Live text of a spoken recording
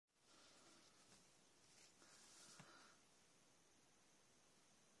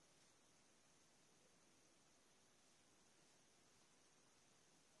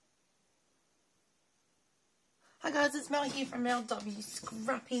Hi guys, it's Mel here from Mel W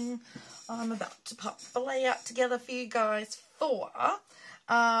Scrapping. I'm about to pop the layout together for you guys for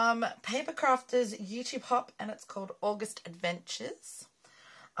Paper Crafters YouTube Hop, and it's called August Adventures,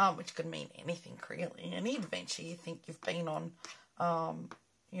 which could mean anything really, any adventure you think you've been on,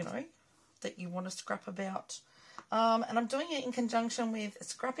 you know, that you want to scrap about. And I'm doing it in conjunction with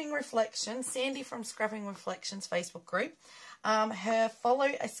Scrapping Reflections, Sandie from Scrapping Reflections Facebook group. Her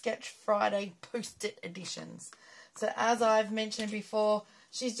Follow a Sketch Friday post-it editions. So as I've mentioned before,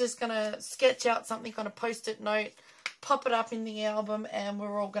 she's just going to sketch out something on a post-it note, pop it up in the album, and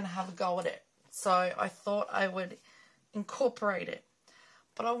we're all going to have a go at it. So I thought I would incorporate it.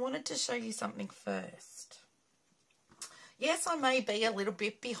 But I wanted to show you something first. Yes, I may be a little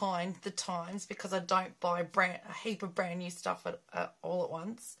bit behind the times because I don't buy a heap of brand new stuff all at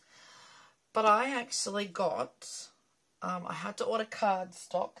once. But I actually got, I had to order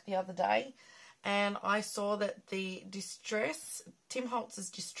cardstock the other day, and I saw that the Tim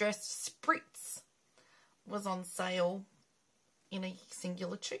Holtz's Distressed Spritz was on sale in a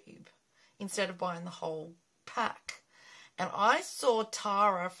singular tube instead of buying the whole pack. And I saw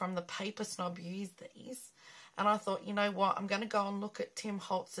Tara from the Paper Snob use these. And I thought, you know what, I'm going to go and look at Tim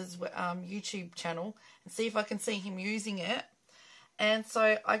Holtz's YouTube channel and see if I can see him using it. And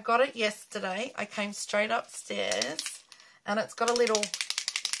so I got it yesterday. I came straight upstairs, and it's got a little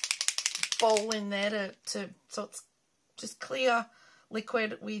bowl in there so it's just clear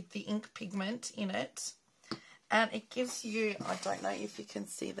liquid with the ink pigment in it. And it gives you, I don't know if you can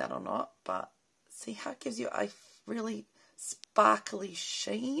see that or not, but see how it gives you a really sparkly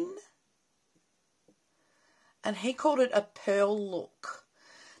sheen. And he called it a pearl look.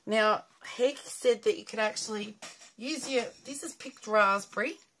 Now, he said that you could actually use this is picked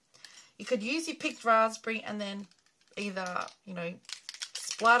raspberry. You could use your picked raspberry and then either, you know,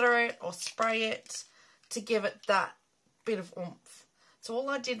 splatter it or spray it to give it that bit of oomph. So all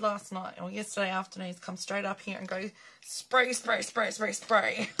I did last night or yesterday afternoon is come straight up here and go spray, spray, spray, spray,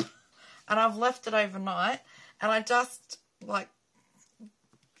 spray. And I've left it overnight, and I just like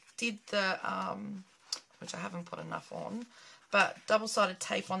did the which I haven't put enough on, but double-sided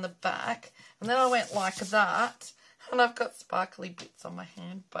tape on the back. And then I went like that, and I've got sparkly bits on my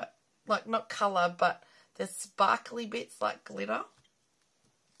hand, but, like, not colour, but there's sparkly bits like glitter.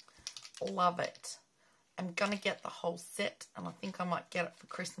 Love it. I'm going to get the whole set, and I think I might get it for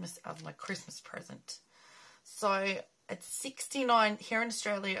Christmas as my Christmas present. So it's $69 here in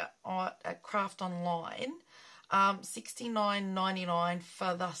Australia at Craft Online. $69.99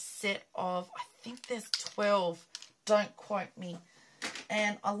 for the set of, I think there's 12, don't quote me.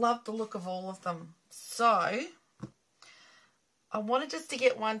 And I love the look of all of them. So I wanted just to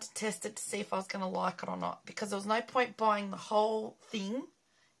get one to test it to see if I was going to like it or not, because there was no point buying the whole thing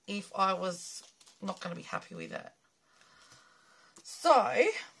if I was not going to be happy with it. So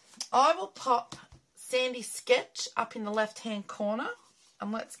I will pop Sandie's sketch up in the left-hand corner,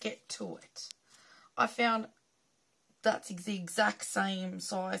 and let's get to it. I found that's the exact same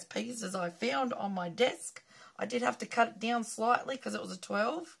size piece as I found on my desk. I did have to cut it down slightly because it was a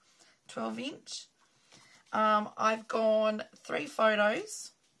 12 inch. I've gone 3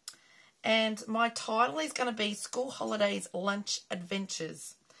 photos, and my title is going to be School Holidays Lunch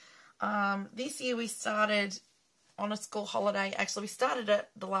Adventures. This year we started on a school holiday. Actually, we started it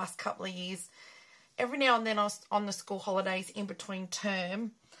the last couple of years. Every now and then on the school holidays in between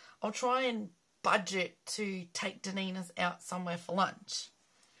term, I'll try and budget to take Danina's out somewhere for lunch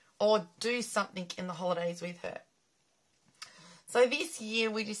or do something in the holidays with her. So this year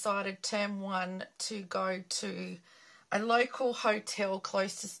we decided term 1 to go to a local hotel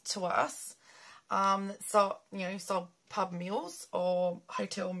closest to us. So, you know, so pub meals or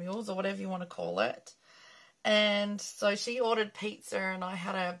hotel meals or whatever you want to call it. And so she ordered pizza, and I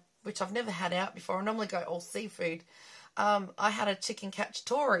had which I've never had out before. I normally go all seafood. I had a chicken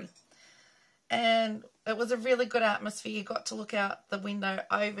cacciatore. And it was a really good atmosphere. You got to look out the window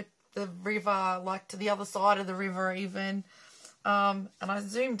over the river, like to the other side of the river even. And I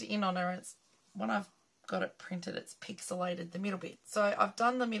zoomed in on her. When I've got it printed, it's pixelated, the middle bit. So I've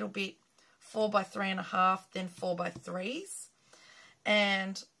done the middle bit 4 by 3.5, then 4 by 3s.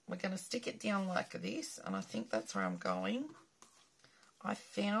 And we're going to stick it down like this. And I think that's where I'm going. I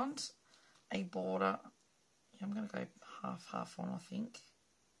found a border. Yeah, I'm going to go half on, I think.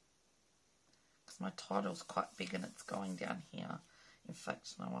 My title's quite big and it's going down here. In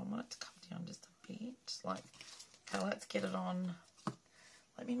fact, no, I want it to come down just a bit. Like, okay, let's get it on.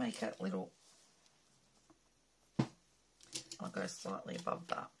 Let me make it little. I'll go slightly above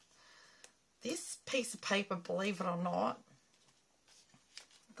that. This piece of paper, believe it or not,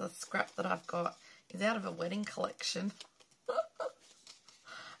 the scrap that I've got, is out of a wedding collection.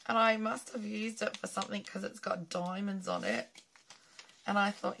 And I must have used it for something because it's got diamonds on it. And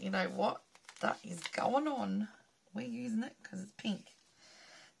I thought, you know what? That is going on. We're using it because it's pink.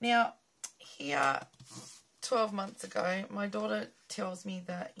 Now, here, 12 months ago, my daughter tells me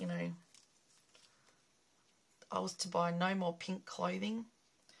that, you know, I was to buy no more pink clothing.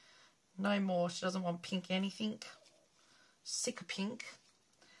 No more. She doesn't want pink anything. Sick of pink.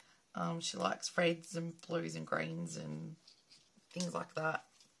 She likes reds and blues and greens and things like that.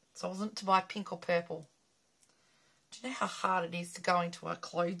 So I wasn't to buy pink or purple. Do you know how hard it is to go into a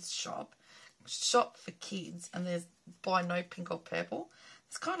clothes shop for kids, and there's buy no pink or purple?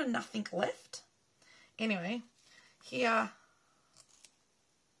 There's kind of nothing left. Anyway, here,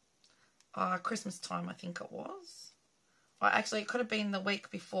 Christmas time I think it was. Well, actually, it could have been the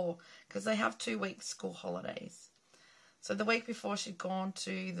week before, because they have 2 weeks school holidays. So the week before, she'd gone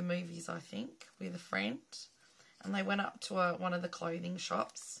to the movies, I think, with a friend. And they went up to one of the clothing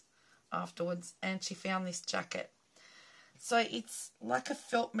shops afterwards, and she found this jacket. So it's like a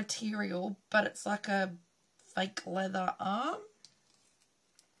felt material, but it's like a fake leather arm.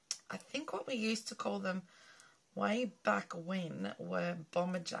 I think what we used to call them way back when were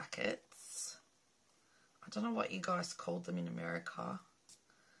bomber jackets. I don't know what you guys called them in America,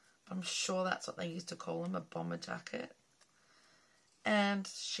 but I'm sure that's what they used to call them, a bomber jacket. And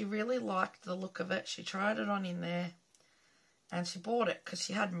she really liked the look of it. She tried it on in there, and she bought it because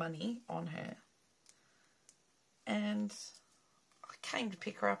she had money on her. And I came to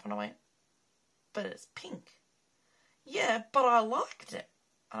pick her up and I went, but it's pink. Yeah, but I liked it.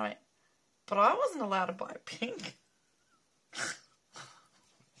 I went, but I wasn't allowed to buy pink.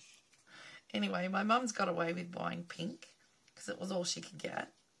 Anyway, my mum's got away with buying pink because it was all she could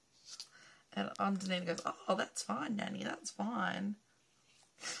get. And Antonina goes, oh, that's fine, Nanny, that's fine.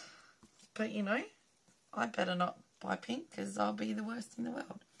 But, you know, I better not buy pink because I'll be the worst in the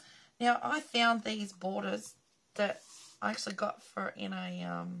world. Now, I found these borders that I actually got for in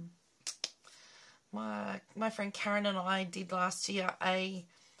a, my friend Karen and I did last year a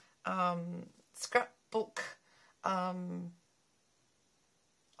scrapbook,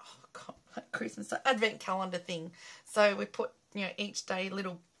 Christmas advent calendar thing. So we put, you know, each day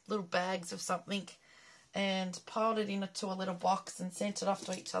little bags of something and piled it into a little box and sent it off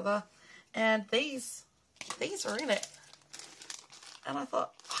to each other. And these are in it. And I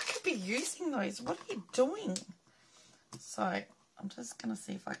thought, I could be using those. What are you doing? So I'm just going to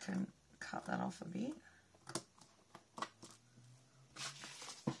see if I can cut that off a bit.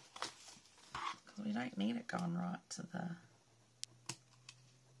 Because we don't need it going right to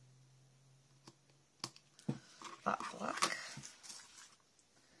that black.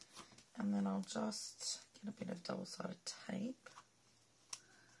 And then I'll just get a bit of double-sided tape.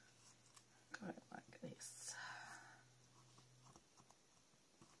 Go like this.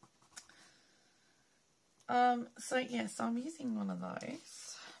 So yes, I'm using one of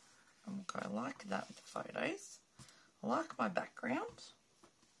those. I'm going to like that with the photos. I like my background.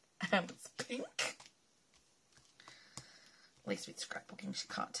 And it's pink. At least with scrapbooking, she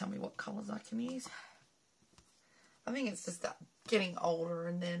can't tell me what colours I can use. I think it's just that getting older,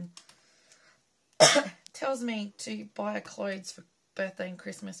 and then tells me to buy her clothes for birthday and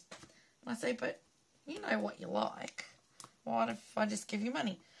Christmas. And I say, but you know what you like. What if I just give you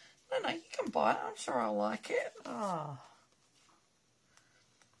money? No, you can buy it. I'm sure I'll like it. Oh.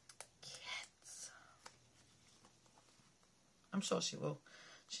 Kids. I'm sure she will.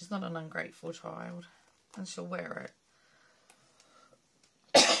 She's not an ungrateful child. And she'll wear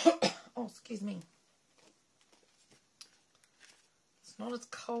it. Oh, excuse me. It's not as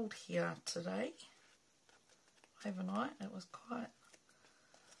cold here today. Overnight it was quite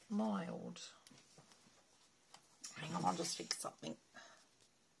mild. Hang on, I'll just fix something.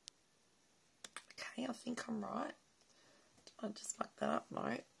 Okay, I think I'm right. Did I just fuck that up? No.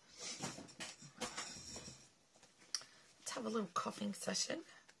 Let's have a little coughing session.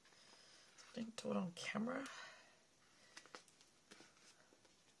 I didn't do it on camera.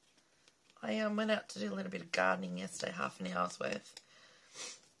 I went out to do a little bit of gardening yesterday, half an hour's worth.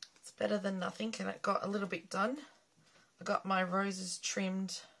 It's better than nothing, and it got a little bit done. I got my roses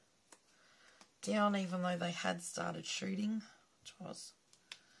trimmed down, even though they had started shooting, which I was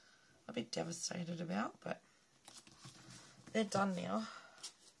a bit devastated about, but they're done now.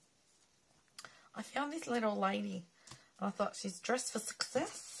 I found this little lady, and I thought she's dressed for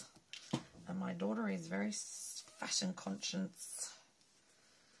success, and my daughter is very fashion conscious.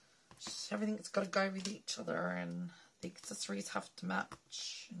 Everything's got to go with each other, and the accessories have to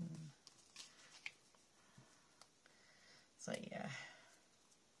match. And so, yeah.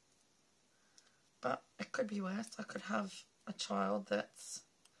 But it could be worse. I could have a child that's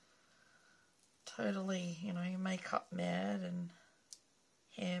totally, you know, makeup mad and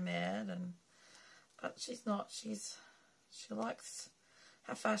hair mad, but she's not. She likes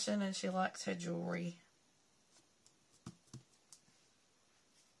her fashion and she likes her jewellery.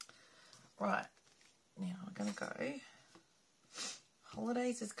 Right, now I'm going to go.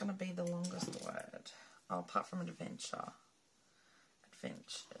 Holidays is going to be the longest word. Oh, apart from adventure.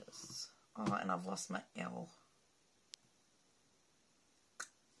 Adventures. Oh, and I've lost my L.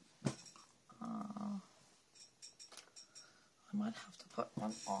 I might have to put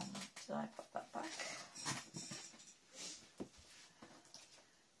one on. Did I put that back?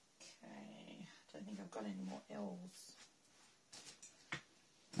 Okay. I don't think I've got any more L's.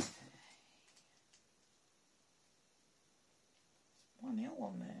 One L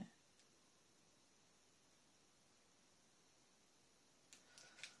on there.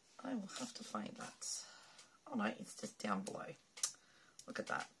 I will have to find that. Oh no, it's just down below. Look at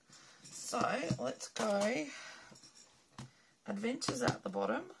that. So let's go. Adventures at the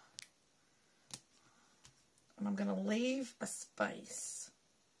bottom. And I'm going to leave a space.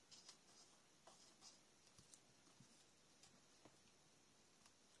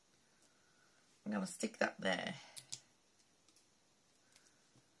 I'm going to stick that there.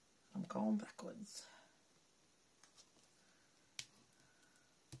 I'm going backwards.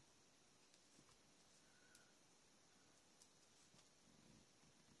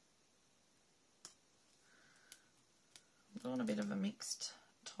 I'm doing a bit of a mixed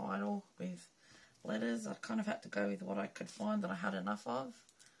title with letters. I kind of had to go with what I could find that I had enough of.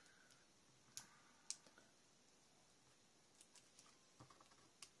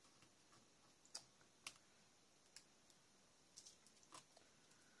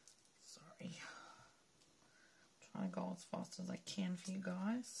 Trying to go as fast as I can for you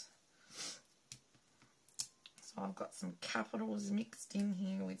guys. So I've got some capitals mixed in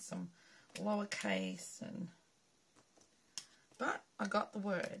here with some lowercase, but I got the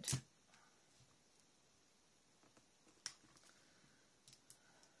word.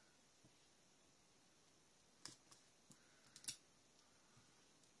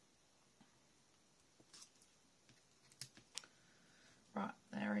 Right,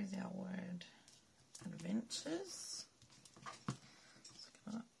 there is our word. Adventures.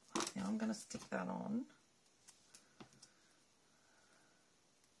 Now I'm going to stick that on.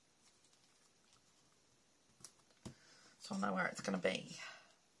 So I know where it's going to be.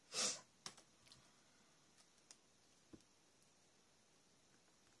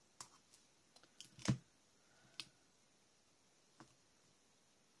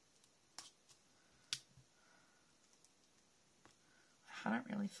 I hadn't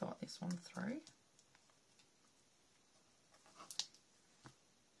really thought this one through.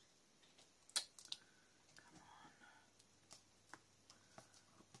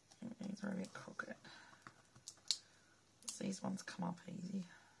 These are a bit crooked. These ones come up easy.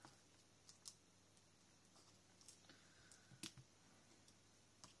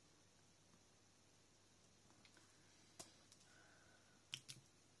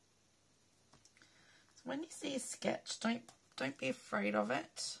 So when you see a sketch, don't be afraid of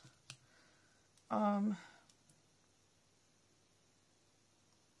it. How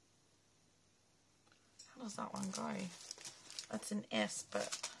does that one go? That's an S,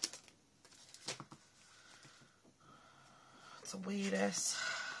 but it's a weird S.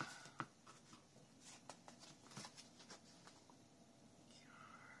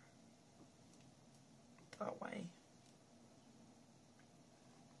 That way.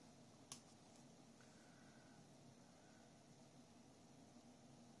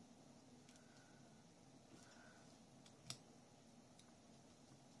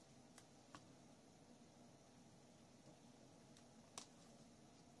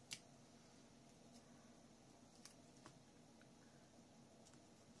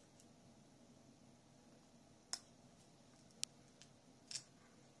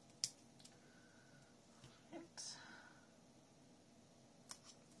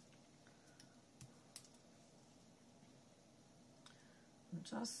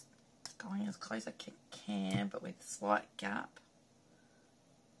 Just going as close as I can, but with a slight gap.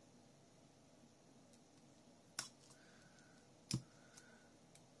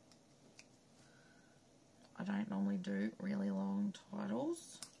 I don't normally do really long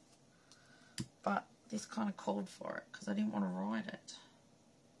titles, but this kind of called for it because I didn't want to write it.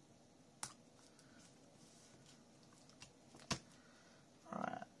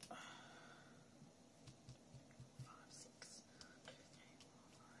 Alright. 5, 6, 2, 3,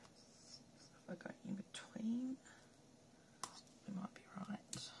 4, 5, 6. If I go in between, we might be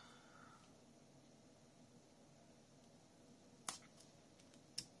right.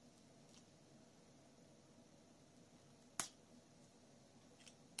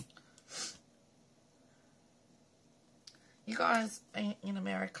 you guys in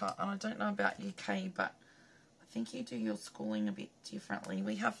America, and I don't know about UK, but I think you do your schooling a bit differently.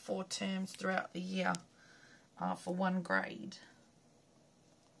 We have 4 terms throughout the year for 1 grade.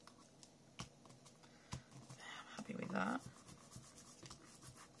 I'm happy with that.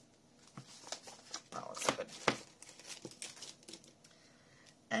 Oh, that's good.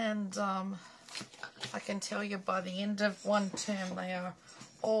 And I can tell you by the end of 1 term, they are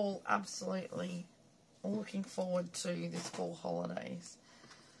all absolutely looking forward to the school holidays.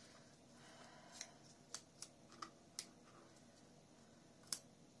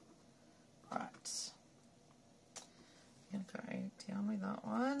 Right. I'm going to go down with that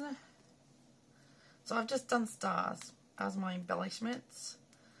one. So I've just done stars as my embellishments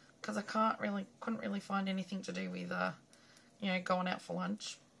because I couldn't really find anything to do with, you know, going out for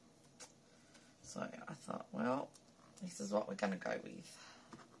lunch. So I thought, well, this is what we're going to go with.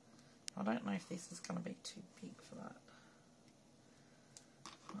 I don't know if this is going to be too big for that.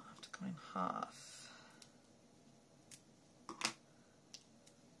 I might have to go in half.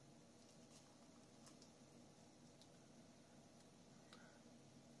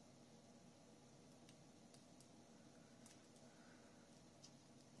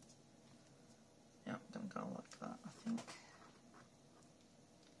 Yeah, I'm going to go like that, I think.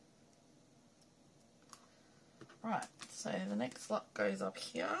 Right, so the next lot goes up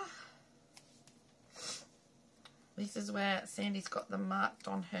here. This is where Sandie's got them marked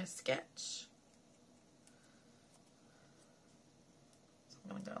on her sketch. So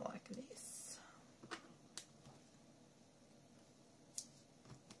I'm going to go like this.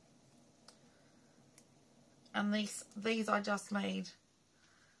 And these I just made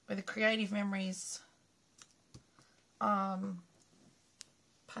with the Creative Memories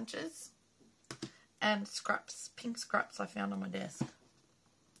punches and scraps, pink scraps I found on my desk.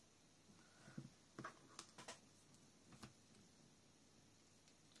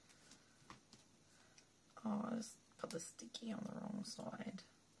 Oh, I just put the sticky on the wrong side.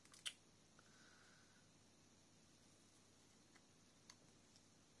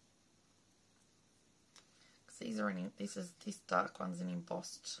 These are this dark one's an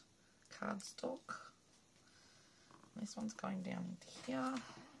embossed cardstock. This one's going down into here.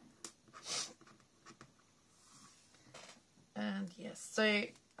 And yes, so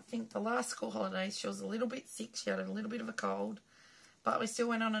I think the last school holidays she was a little bit sick. She had a little bit of a cold, but we still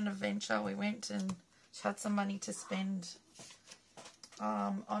went on an adventure. We went and she had some money to spend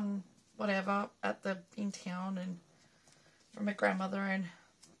on whatever in town and from her grandmother, and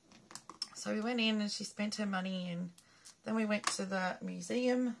so we went in and she spent her money, and then we went to the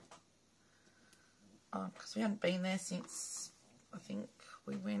museum because we hadn't been there since I think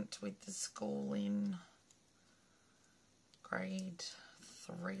we went with the school in grade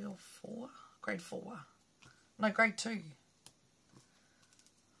 3 or 4, grade 4, no, grade 2.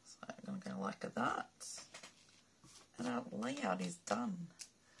 So I'm going to go like that. And our layout is done.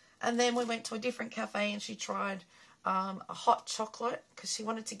 And then we went to a different cafe and she tried a hot chocolate because she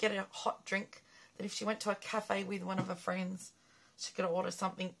wanted to get a hot drink that if she went to a cafe with one of her friends, she could order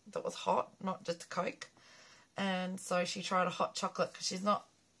something that was hot, not just a Coke. And so she tried a hot chocolate because she's not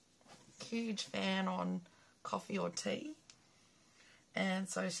a huge fan on coffee or tea. And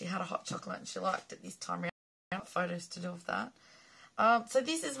so she had a hot chocolate and she liked it this time around. Got photos to do with that. So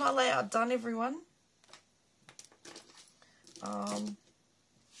this is my layout done, everyone.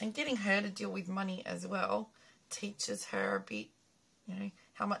 And getting her to deal with money as well teaches her a bit, you know,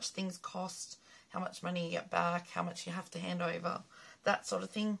 how much things cost, how much money you get back, how much you have to hand over, that sort of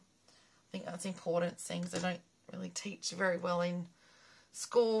thing. I think that's important, things they don't really teach very well in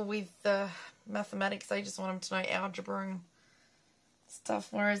school with mathematics. They just want them to know algebra and stuff,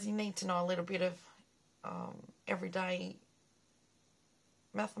 whereas you need to know a little bit of everyday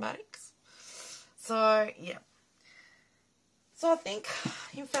mathematics. So, yeah. So I think,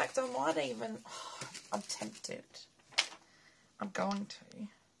 in fact, I might even, I'm tempted. I'm going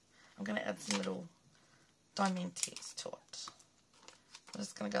to add some little diamantes to it. I'm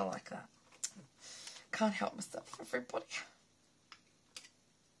just going to go like that. Can't help myself, everybody.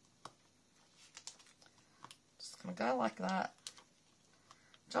 Just going to go like that.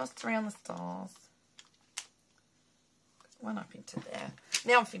 Just around the stars. One up into there.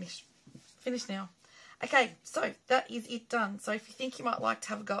 Now I'm finished. Finished now. Okay, so that is it done. So if you think you might like to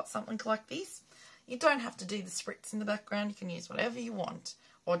have a go at something like this, you don't have to do the spritz in the background. You can use whatever you want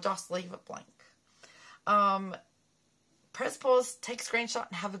or just leave it blank. Press pause, take a screenshot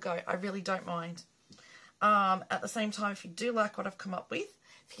and have a go. I really don't mind. At the same time, if you do like what I've come up with,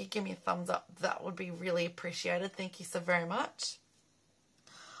 if you could give me a thumbs up, that would be really appreciated. Thank you so very much.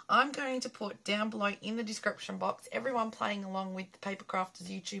 I'm going to put down below in the description box everyone playing along with the Paper Crafters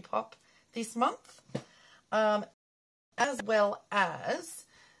YouTube Hop this month, as well as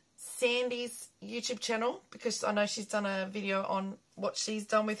Sandie's YouTube channel, because I know she's done a video on what she's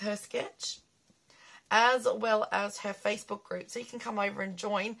done with her sketch, as well as her Facebook group. So you can come over and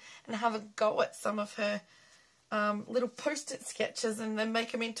join and have a go at some of her little post-it sketches and then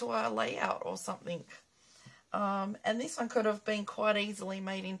make them into a layout or something. And this one could have been quite easily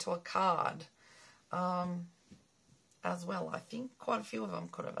made into a card as well. I think quite a few of them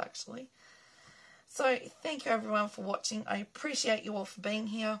could have actually. So thank you everyone for watching. I appreciate you all for being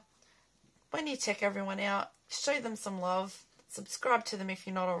here. When you check everyone out, show them some love. Subscribe to them if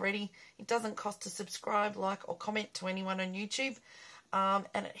you're not already. It doesn't cost to subscribe, like, or comment to anyone on YouTube. And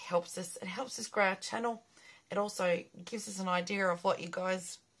it helps us. It helps us grow our channel. It also gives us an idea of what you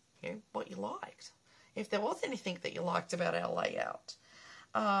guys, what you liked. If there was anything that you liked about our layout.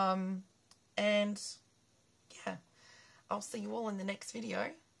 And, yeah. I'll see you all in the next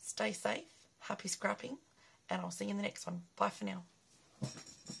video. Stay safe. Happy scrapping. And I'll see you in the next one. Bye for now.